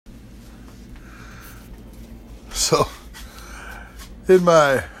So, in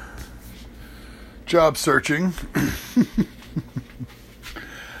my job searching,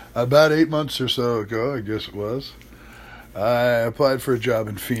 about 8 months or so ago, I guess it was, I applied for a job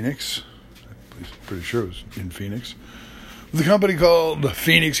in Phoenix. I'm pretty sure it was in Phoenix. With a company called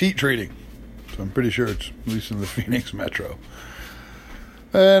Phoenix Heat Treating. So I'm pretty sure it's at least in the Phoenix metro.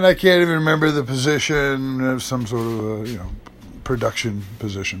 And I can't even remember the position. It was some sort of a, production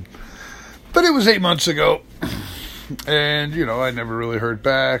position. But it was 8 months ago. And, I never really heard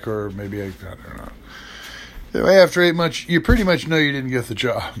back, or maybe I don't know. Anyway, after 8 months, you pretty much know you didn't get the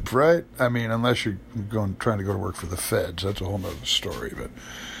job, right? I mean, unless you're trying to go to work for the feds. That's a whole nother story. But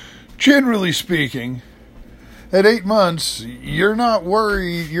generally speaking, at 8 months, you're not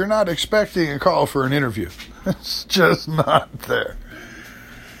worried. You're not expecting a call for an interview. It's just not there.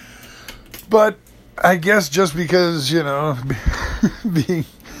 But I guess just because, being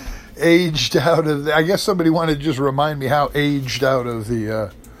aged out of I guess somebody wanted to just remind me how aged out of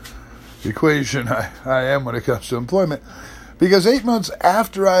the equation I am when it comes to employment. Because 8 months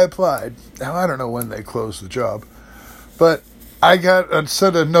after I applied, now I don't know when they closed the job, but I got a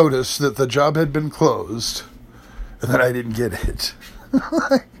set of notice that the job had been closed and that I didn't get it.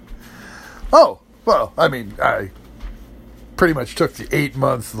 Oh, well, I mean, I pretty much took the 8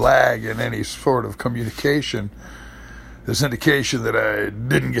 month lag in any sort of communication as indication that I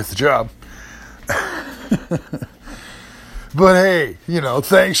didn't get the job. But hey,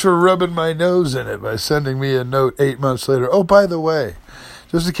 thanks for rubbing my nose in it by sending me a note 8 months later. Oh, by the way,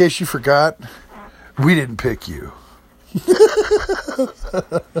 just in case you forgot, we didn't pick you.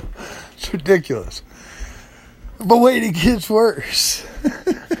 It's ridiculous. But wait, it gets worse.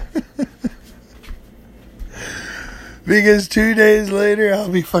 Because 2 days later, I'll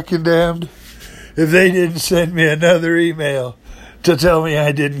be fucking damned if they didn't send me another email to tell me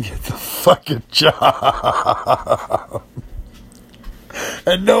I didn't get the fucking job.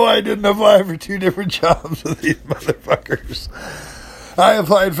 And no, I didn't apply for 2 different jobs with these motherfuckers. I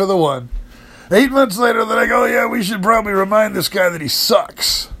applied for the one. 8 months later, they're like, oh yeah, we should probably remind this guy that he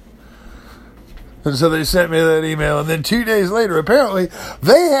sucks. And so they sent me that email. And then 2 days later, apparently,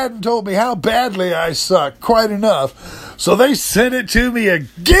 they hadn't told me how badly I suck quite enough. So they sent it to me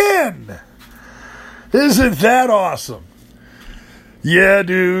again. Isn't that awesome? Yeah,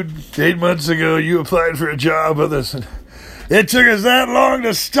 dude, 8 months ago, you applied for a job with us. And it took us that long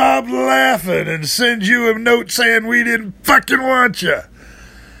to stop laughing and send you a note saying we didn't fucking want you.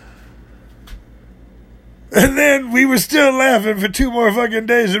 And then we were still laughing for 2 more fucking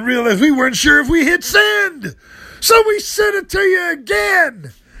days and realized we weren't sure if we hit send. So we sent it to you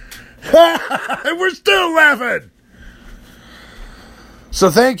again. And we're still laughing. So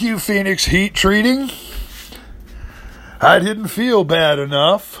thank you, Phoenix Heat Treating. I didn't feel bad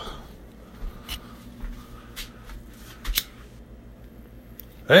enough.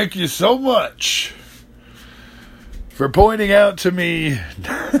 Thank you so much for pointing out to me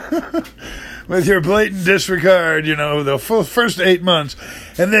with your blatant disregard, the first 8 months.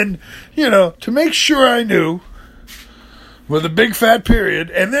 And then, to make sure I knew with a big fat period,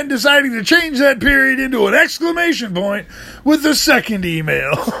 and then deciding to change that period into an exclamation point with the second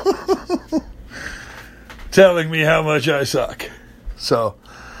email telling me how much I suck. So,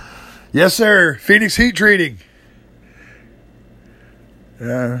 yes, sir, Phoenix Heat Treating.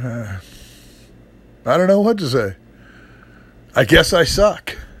 I don't know what to say. I guess I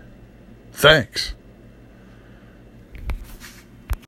suck. Thanks.